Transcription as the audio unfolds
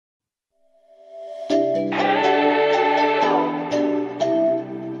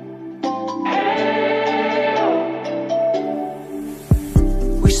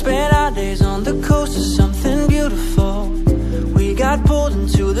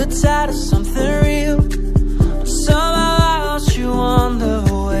the tide of something real. Somehow I lost you on the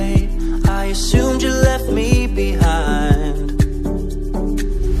way. I assumed you left me behind.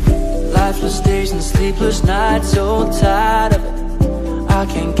 Lifeless days and sleepless nights, so tired of it. I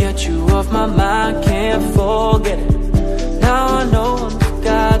can't get you off my mind, can't forget it. Now I know what I've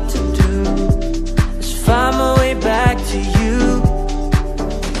got to do is find my way back to you.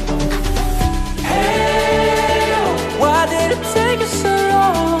 Hey, why did it take us so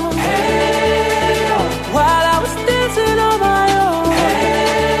long? Hey, while I was dancing on my own.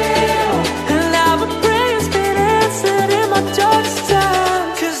 Hey, and now my prayers been answered in my darkest time.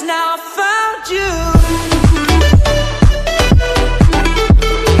 'Cause now I found you.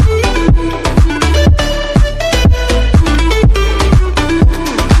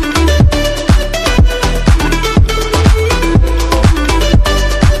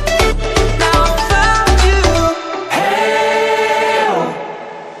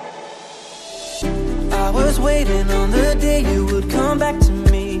 Waiting on the day you would come back to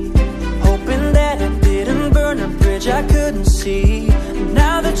me, hoping that I didn't burn a bridge I couldn't see. And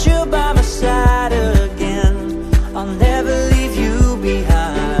now that you're by my side again, I'll never leave you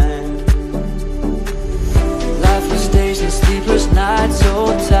behind. Lifeless days and sleepless nights, so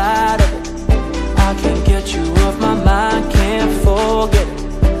tired of it. I can't get you off my mind, can't forget it.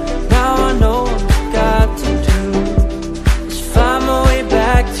 Now I know what I've got to do is find my way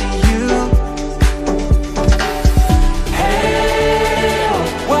back to you.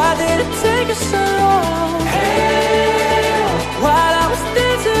 Take us so long. Hey, while I was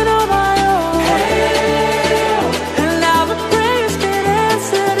dancing on my own. Hey, and now my prayers get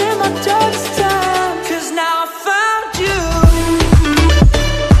answered in my darkest time. 'Cause now I found you.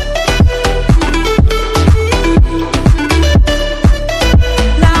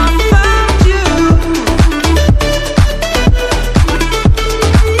 Now I found you.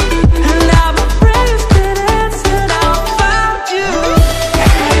 And now my prayers get answered. Now I found you.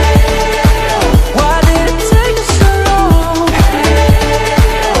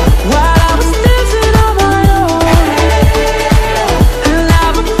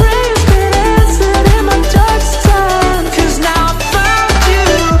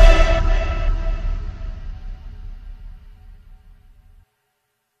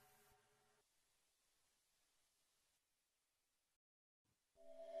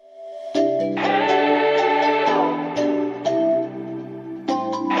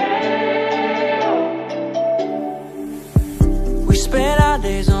 We spent our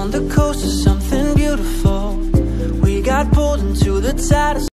days on the coast of something beautiful. We got pulled into the tide of